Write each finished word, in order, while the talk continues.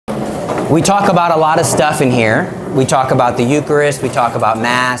We talk about a lot of stuff in here. We talk about the Eucharist, we talk about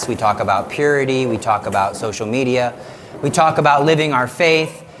Mass, we talk about purity, we talk about social media, we talk about living our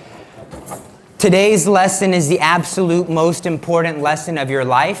faith. Today's lesson is the absolute most important lesson of your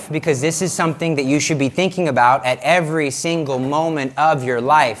life, because this is something that you should be thinking about at every single moment of your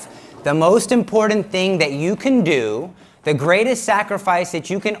life. The most important thing that you can do, the greatest sacrifice that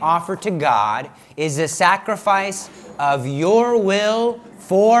you can offer to God, is the sacrifice of your will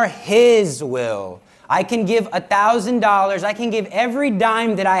for His will. I can give $1,000, I can give every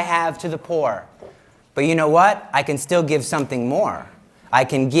dime that I have to the poor. But you know what? I can still give something more. I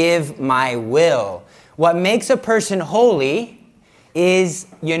can give my will. What makes a person holy is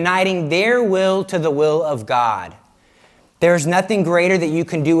uniting their will to the will of God. There's nothing greater that you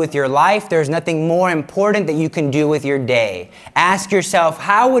can do with your life. There's nothing more important that you can do with your day. Ask yourself,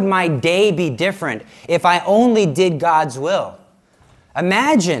 how would my day be different if I only did God's will?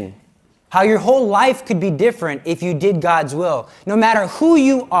 Imagine how your whole life could be different if you did God's will. No matter who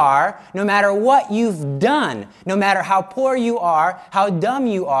you are, no matter what you've done, no matter how poor you are, how dumb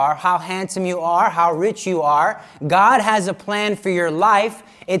you are, how handsome you are, how rich you are, God has a plan for your life.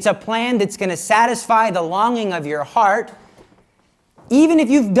 It's a plan that's going to satisfy the longing of your heart. Even if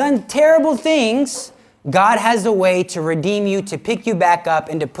you've done terrible things, God has a way to redeem you, to pick you back up,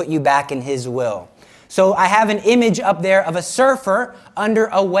 and to put you back in His will. So I have an image up there of a surfer under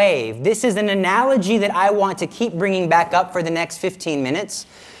a wave. This is an analogy that I want to keep bringing back up for the next 15 minutes.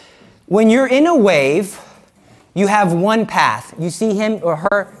 When you're in a wave, you have one path. You see him or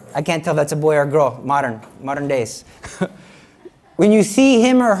her, I can't tell if that's a boy or a girl, modern days. When you see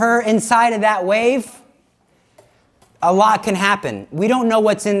him or her inside of that wave, a lot can happen. We don't know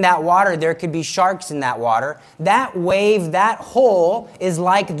what's in that water. There could be sharks in that water. That wave, that hole is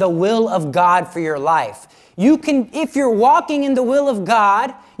like the will of God for your life. You can, if you're walking in the will of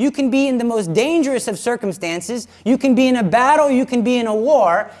God, you can be in the most dangerous of circumstances. You can be in a battle, you can be in a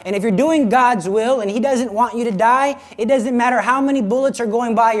war. And if you're doing God's will and He doesn't want you to die, it doesn't matter how many bullets are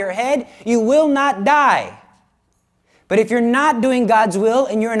going by your head, you will not die. But if you're not doing God's will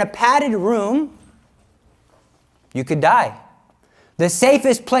and you're in a padded room, you could die. The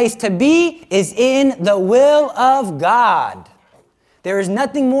safest place to be is in the will of God. There is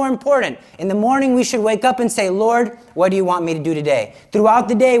nothing more important. In the morning, we should wake up and say, Lord, what do you want me to do today? Throughout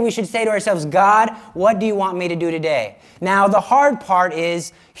the day, we should say to ourselves, God, what do you want me to do today? Now, the hard part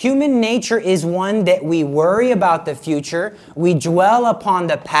is human nature is one that we worry about the future. We dwell upon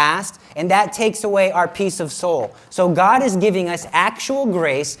the past, and that takes away our peace of soul. So God is giving us actual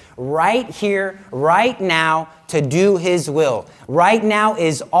grace right here, right now, to do His will. Right now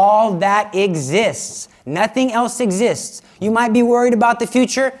is all that exists. Nothing else exists. You might be worried about the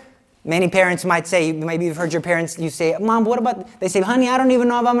future. Many parents might say, maybe you've heard your parents, you say, Mom, what about, they say, honey, I don't even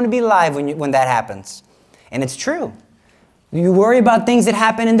know if I'm going to be alive when that happens. And it's true. You worry about things that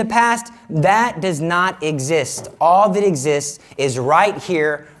happened in the past. That does not exist. All that exists is right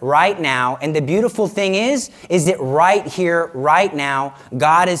here, right now. And the beautiful thing is that right here, right now,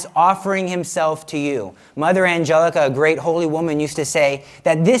 God is offering Himself to you. Mother Angelica, a great holy woman, used to say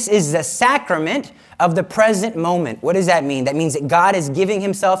that this is the sacrament of the present moment. What does that mean? That means that God is giving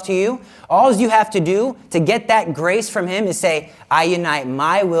Himself to you. All you have to do to get that grace from Him is say, I unite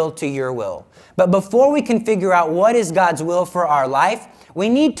my will to your will. But before we can figure out what is God's will for our life, we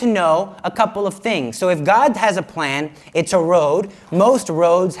need to know a couple of things. So if God has a plan, it's a road. Most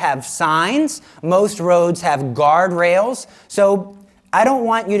roads have signs. Most roads have guardrails. So I don't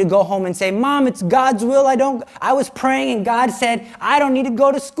want you to go home and say, Mom, it's God's will. I was praying and God said, I don't need to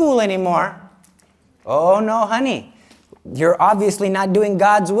go to school anymore. Oh, no, honey. You're obviously not doing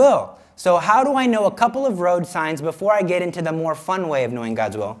God's will. So how do I know a couple of road signs before I get into the more fun way of knowing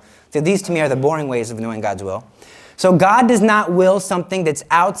God's will? So these to me are the boring ways of knowing God's will. So God does not will something that's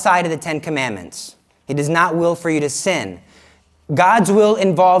outside of the Ten Commandments. He does not will for you to sin. God's will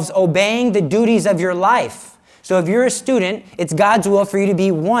involves obeying the duties of your life. So if you're a student, it's God's will for you to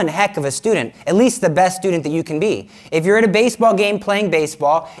be one heck of a student, at least the best student that you can be. If you're at a baseball game playing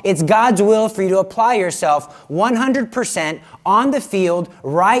baseball, it's God's will for you to apply yourself 100% on the field,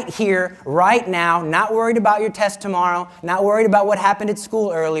 right here, right now, not worried about your test tomorrow, not worried about what happened at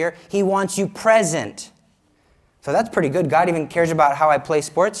school earlier. He wants you present. So that's pretty good. God even cares about how I play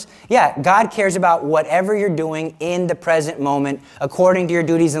sports. Yeah, God cares about whatever you're doing in the present moment according to your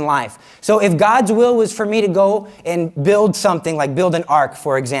duties in life. So if God's will was for me to go and build something, like build an ark,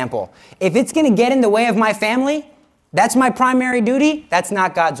 for example, if it's going to get in the way of my family, that's my primary duty, that's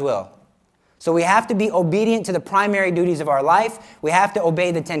not God's will. So we have to be obedient to the primary duties of our life. We have to obey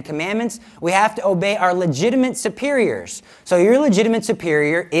the 10 Commandments. We have to obey our legitimate superiors. So your legitimate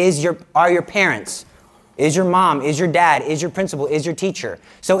superior are your parents, is your mom, is your dad, is your principal, is your teacher.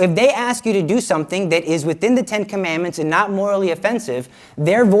 So if they ask you to do something that is within the 10 Commandments and not morally offensive,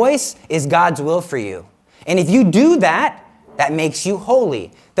 their voice is God's will for you. And if you do that, that makes you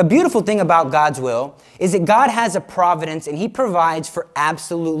holy. The beautiful thing about God's will is that God has a providence and He provides for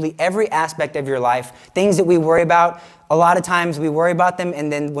absolutely every aspect of your life. Things that we worry about, a lot of times we worry about them,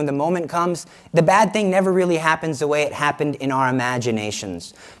 and then when the moment comes, the bad thing never really happens the way it happened in our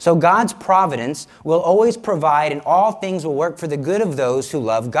imaginations. So God's providence will always provide, and all things will work for the good of those who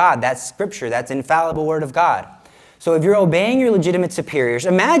love God. That's Scripture. That's infallible Word of God. So if you're obeying your legitimate superiors,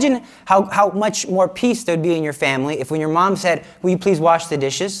 imagine how much more peace there would be in your family if when your mom said, will you please wash the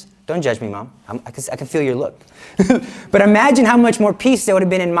dishes? Don't judge me, Mom. I can feel your look. But imagine how much more peace there would have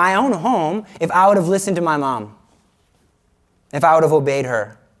been in my own home if I would have listened to my mom, if I would have obeyed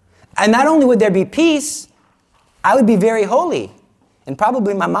her. And not only would there be peace, I would be very holy. And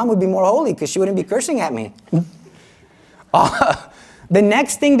probably my mom would be more holy because she wouldn't be cursing at me. The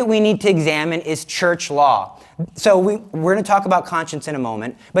next thing that we need to examine is church law. So we're going to talk about conscience in a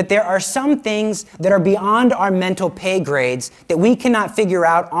moment, but there are some things that are beyond our mental pay grades that we cannot figure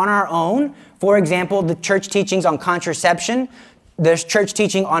out on our own. For example, the church teachings on contraception. There's church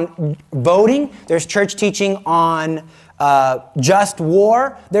teaching on voting. There's church teaching on just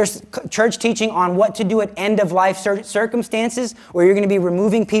war. There's church teaching on what to do at end-of-life circumstances where you're going to be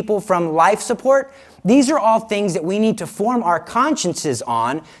removing people from life support. These are all things that we need to form our consciences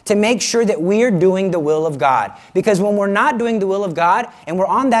on to make sure that we are doing the will of God. Because when we're not doing the will of God and we're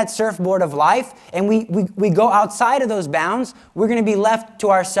on that surfboard of life and we go outside of those bounds, we're going to be left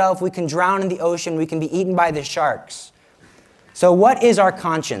to ourselves. We can drown in the ocean. We can be eaten by the sharks. So what is our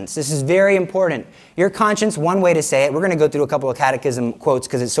conscience? This is very important. Your conscience, one way to say it, we're going to go through a couple of catechism quotes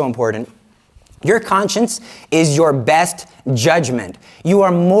because it's so important. Your conscience is your best judgment. You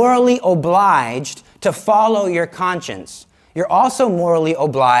are morally obliged to follow your conscience. You're also morally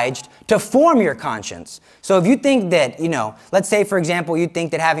obliged to form your conscience. So if you think that, let's say, for example, you think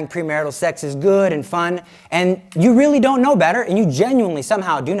that having premarital sex is good and fun, and you really don't know better, and you genuinely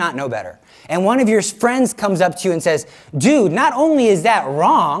somehow do not know better. And one of your friends comes up to you and says, dude, not only is that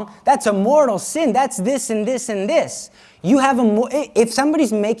wrong, that's a mortal sin. That's this and this and this. If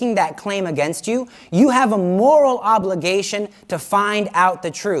somebody's making that claim against you, you have a moral obligation to find out the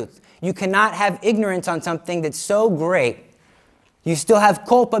truth. You cannot have ignorance on something that's so great. You still have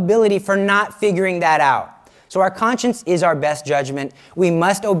culpability for not figuring that out. So our conscience is our best judgment. We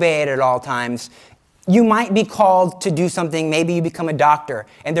must obey it at all times. You might be called to do something. Maybe you become a doctor,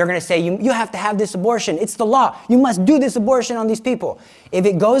 and they're going to say, you have to have this abortion. It's the law. You must do this abortion on these people. If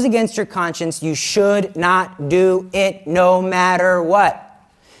it goes against your conscience, you should not do it no matter what.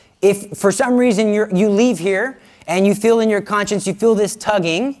 If for some reason you leave here and you feel in your conscience, you feel this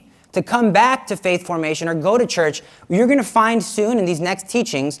tugging to come back to faith formation or go to church, you're going to find soon in these next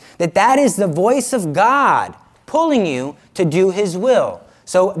teachings that is the voice of God pulling you to do His will.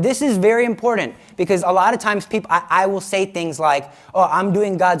 So this is very important because a lot of times I will say things like, oh, I'm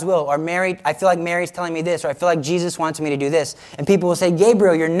doing God's will, or I feel like Mary's telling me this, or I feel like Jesus wants me to do this. And people will say,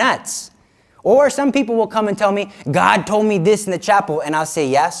 Gabriel, you're nuts. Or some people will come and tell me, God told me this in the chapel. And I'll say,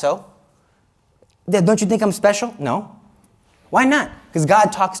 yeah, so? Don't you think I'm special? No. Why not? Because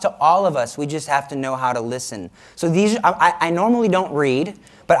God talks to all of us. We just have to know how to listen. So I normally don't read,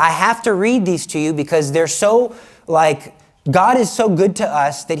 but I have to read these to you because they're so God is so good to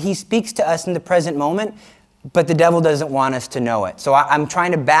us that He speaks to us in the present moment, but the devil doesn't want us to know it. So I'm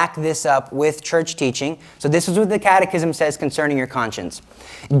trying to back this up with church teaching. So this is what the Catechism says concerning your conscience.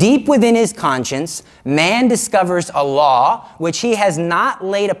 Deep within his conscience, man discovers a law which he has not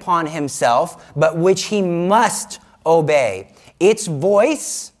laid upon himself, but which he must obey. Its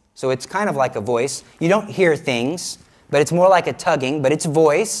voice, so it's kind of like a voice. You don't hear things, but it's more like a tugging, but its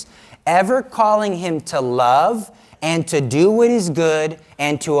voice, ever calling him to love and to do what is good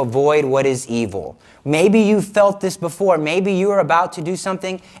and to avoid what is evil. Maybe you felt this before. Maybe you were about to do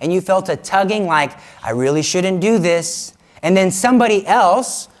something and you felt a tugging like, I really shouldn't do this. And then somebody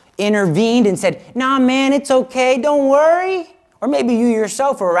else intervened and said, nah, man, it's okay, don't worry. Or maybe you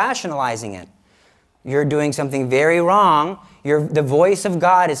yourself were rationalizing it. You're doing something very wrong. The voice of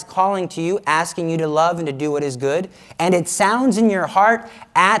God is calling to you, asking you to love and to do what is good. And it sounds in your heart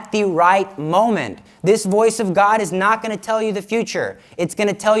at the right moment. This voice of God is not going to tell you the future. It's going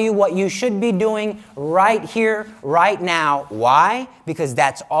to tell you what you should be doing right here, right now. Why? Because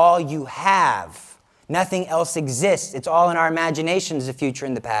that's all you have. Nothing else exists. It's all in our imaginations, the future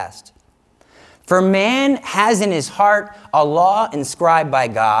and the past. For man has in his heart a law inscribed by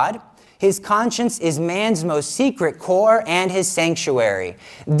God. His conscience is man's most secret core and his sanctuary.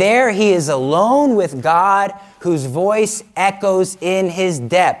 There he is alone with God, whose voice echoes in his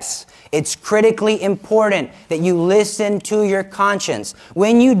depths. It's critically important that you listen to your conscience.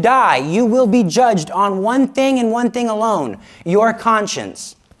 When you die, you will be judged on one thing and one thing alone, your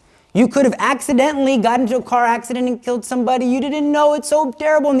conscience. You could have accidentally got into a car accident and killed somebody. You didn't know. It's so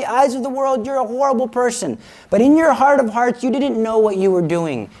terrible in the eyes of the world. You're a horrible person. But in your heart of hearts, you didn't know what you were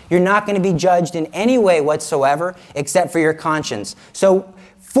doing. You're not going to be judged in any way whatsoever except for your conscience. So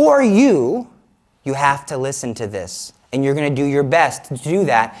for you, you have to listen to this. And you're going to do your best to do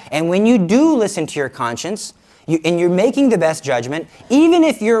that. And when you do listen to your conscience, and you're making the best judgment, even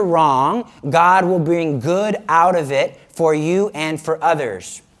if you're wrong, God will bring good out of it for you and for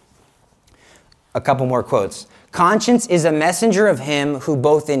others. A couple more quotes. Conscience is a messenger of him who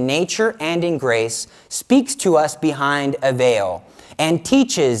both in nature and in grace speaks to us behind a veil and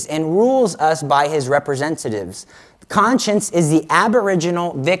teaches and rules us by his representatives. Conscience is the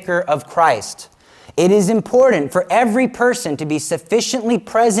aboriginal vicar of Christ. It is important for every person to be sufficiently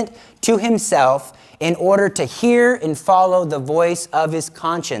present to himself in order to hear and follow the voice of his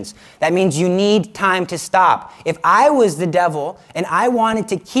conscience. That means you need time to stop. If I was the devil and I wanted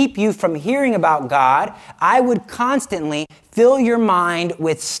to keep you from hearing about God, I would constantly fill your mind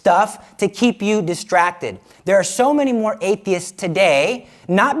with stuff to keep you distracted. There are so many more atheists today,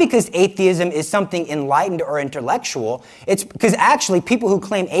 not because atheism is something enlightened or intellectual. It's because actually people who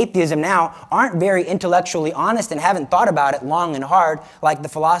claim atheism now aren't very intellectually honest and haven't thought about it long and hard like the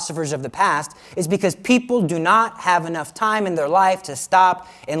philosophers of the past. It's because people do not have enough time in their life to stop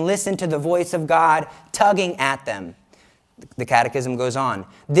and listen to the voice of God tugging at them. The Catechism goes on.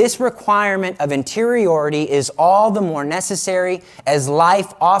 This requirement of interiority is all the more necessary as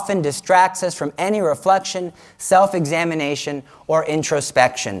life often distracts us from any reflection, self-examination, or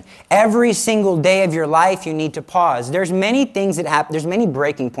introspection. Every single day of your life, you need to pause. There's many things that happen. There's many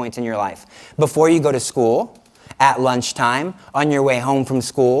breaking points in your life. Before you go to school, at lunchtime, on your way home from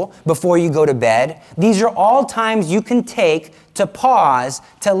school, before you go to bed. These are all times you can take to pause,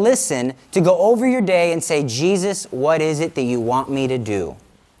 to listen, to go over your day and say, Jesus, what is it that you want me to do?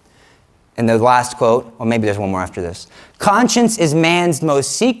 And the last quote, or maybe there's one more after this. Conscience is man's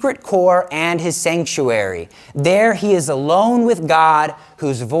most secret core and his sanctuary. There he is alone with God,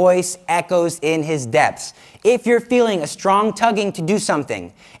 whose voice echoes in his depths. If you're feeling a strong tugging to do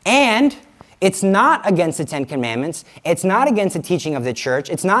something, and it's not against the Ten Commandments. It's not against the teaching of the church.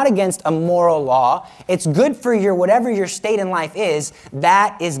 It's not against a moral law. It's good for your whatever your state in life is.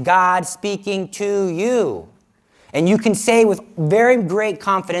 That is God speaking to you. And you can say with very great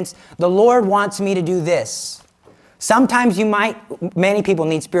confidence, the Lord wants me to do this. Sometimes many people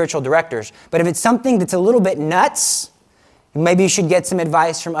need spiritual directors, but if it's something that's a little bit nuts, maybe you should get some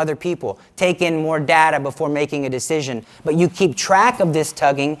advice from other people. Take in more data before making a decision. But you keep track of this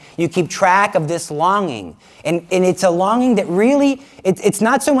tugging. You keep track of this longing. And it's a longing that really, it's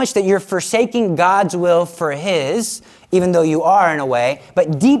not so much that you're forsaking God's will for his, even though you are in a way,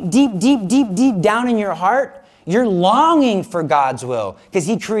 but deep, deep, deep, deep, deep down in your heart, you're longing for God's will because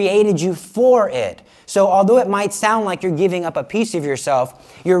he created you for it. So although it might sound like you're giving up a piece of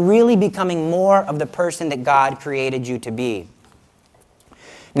yourself, you're really becoming more of the person that God created you to be.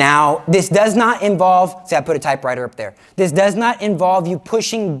 Now, this does not involve, see I put a typewriter up there. This does not involve you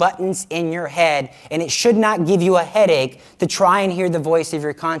pushing buttons in your head, and it should not give you a headache to try and hear the voice of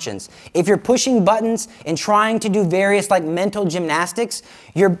your conscience. If you're pushing buttons and trying to do various like mental gymnastics,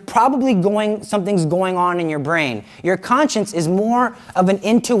 you're probably something's going on in your brain. Your conscience is more of an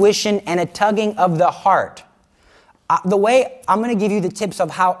intuition and a tugging of the heart. The way I'm going to give you the tips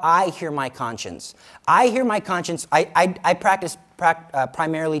of how I hear my conscience. I hear my conscience, I practice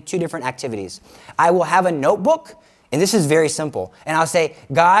primarily two different activities. I will have a notebook, and this is very simple, and I'll say,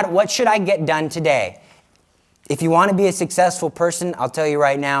 God, what should I get done today? If you want to be a successful person, I'll tell you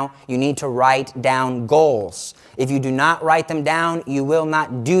right now, you need to write down goals. If you do not write them down, you will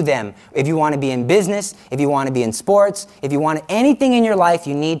not do them. If you want to be in business, if you want to be in sports, if you want anything in your life,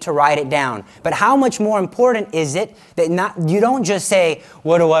 you need to write it down. But how much more important is it that you don't just say,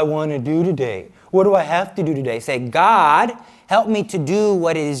 what do I want to do today? What do I have to do today? Say, God, help me to do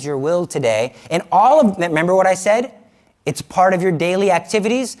what is your will today. And remember what I said? It's part of your daily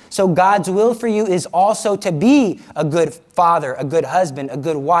activities. So God's will for you is also to be a good father, a good husband, a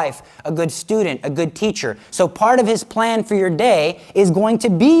good wife, a good student, a good teacher. So part of his plan for your day is going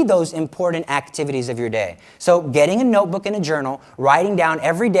to be those important activities of your day. So getting a notebook and a journal, writing down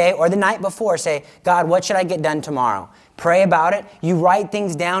every day or the night before, say, God, what should I get done tomorrow? Pray about it. You write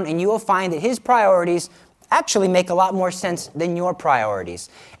things down, and you will find that his priorities actually make a lot more sense than your priorities.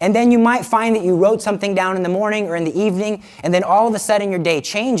 And then you might find that you wrote something down in the morning or in the evening, and then all of a sudden your day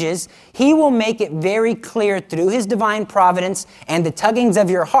changes. He will make it very clear through his divine providence and the tuggings of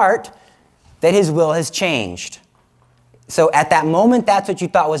your heart that his will has changed. So at that moment, that's what you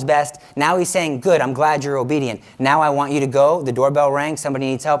thought was best. Now he's saying, good, I'm glad you're obedient. Now I want you to go. The doorbell rang. Somebody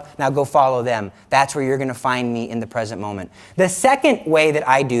needs help. Now go follow them. That's where you're going to find me in the present moment. The second way that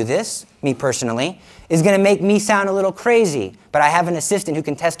I do this, me personally, is going to make me sound a little crazy. But I have an assistant who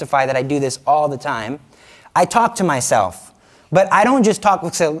can testify that I do this all the time. I talk to myself. But I don't just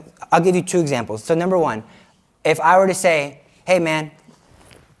talk. So I'll give you two examples. So number one, if I were to say, hey man,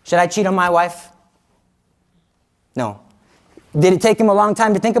 should I cheat on my wife? No. Did it take him a long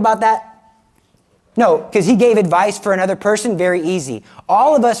time to think about that? No, because he gave advice for another person very easy.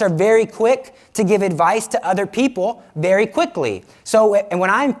 All of us are very quick to give advice to other people very quickly. So and when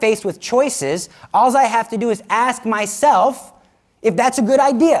I'm faced with choices, all I have to do is ask myself if that's a good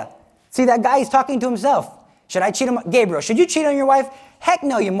idea. See that guy, he's talking to himself. Should I cheat on Gabriel, should you cheat on your wife? Heck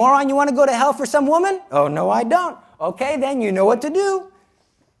no, you moron. You want to go to hell for some woman? Oh, no, I don't. Okay, then you know what to do.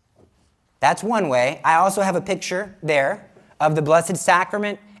 That's one way. I also have a picture there of the Blessed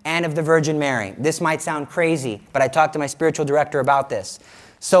Sacrament and of the Virgin Mary. This might sound crazy, but I talked to my spiritual director about this.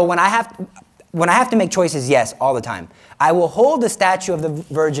 So when I have to make choices, yes, all the time, I will hold the statue of the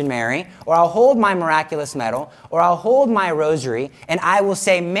Virgin Mary, or I'll hold my miraculous medal, or I'll hold my rosary, and I will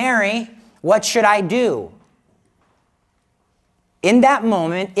say, Mary, what should I do? In that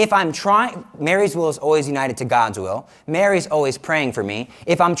moment, if I'm trying, Mary's will is always united to God's will. Mary's always praying for me.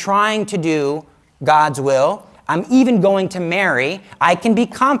 If I'm trying to do God's will, I'm even going to Mary, I can be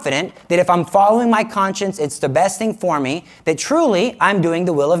confident that if I'm following my conscience, it's the best thing for me, that truly I'm doing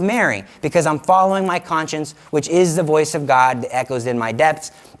the will of Mary, because I'm following my conscience, which is the voice of God that echoes in my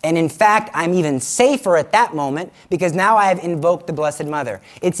depths. And in fact, I'm even safer at that moment, because now I have invoked the Blessed Mother.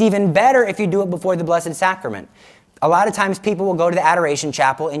 It's even better if you do it before the Blessed Sacrament. A lot of times people will go to the Adoration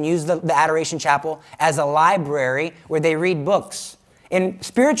Chapel and use the Adoration Chapel as a library where they read books. And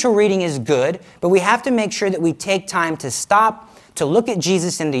spiritual reading is good, but we have to make sure that we take time to stop, to look at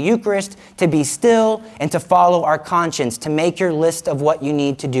Jesus in the Eucharist, to be still, and to follow our conscience, to make your list of what you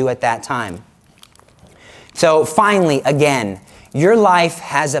need to do at that time. So finally, again, your life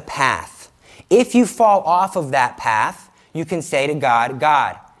has a path. If you fall off of that path, you can say to God,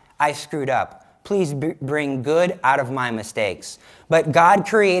 God, I screwed up. Please bring good out of my mistakes. But God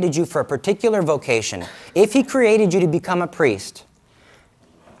created you for a particular vocation. If He created you to become a priest,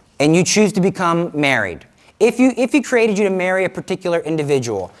 and you choose to become married, if He created you to marry a particular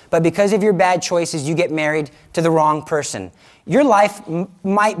individual, but because of your bad choices, you get married to the wrong person, your life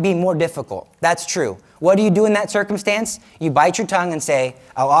might be more difficult. That's true. What do you do in that circumstance? You bite your tongue and say,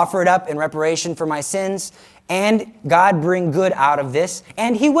 I'll offer it up in reparation for my sins, and God bring good out of this,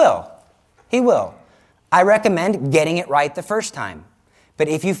 and He will. He will. I recommend getting it right the first time. But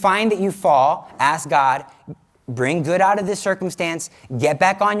if you find that you fall, ask God, bring good out of this circumstance, get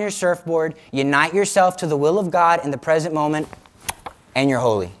back on your surfboard, unite yourself to the will of God in the present moment, and you're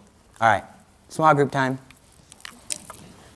holy. All right, small group time.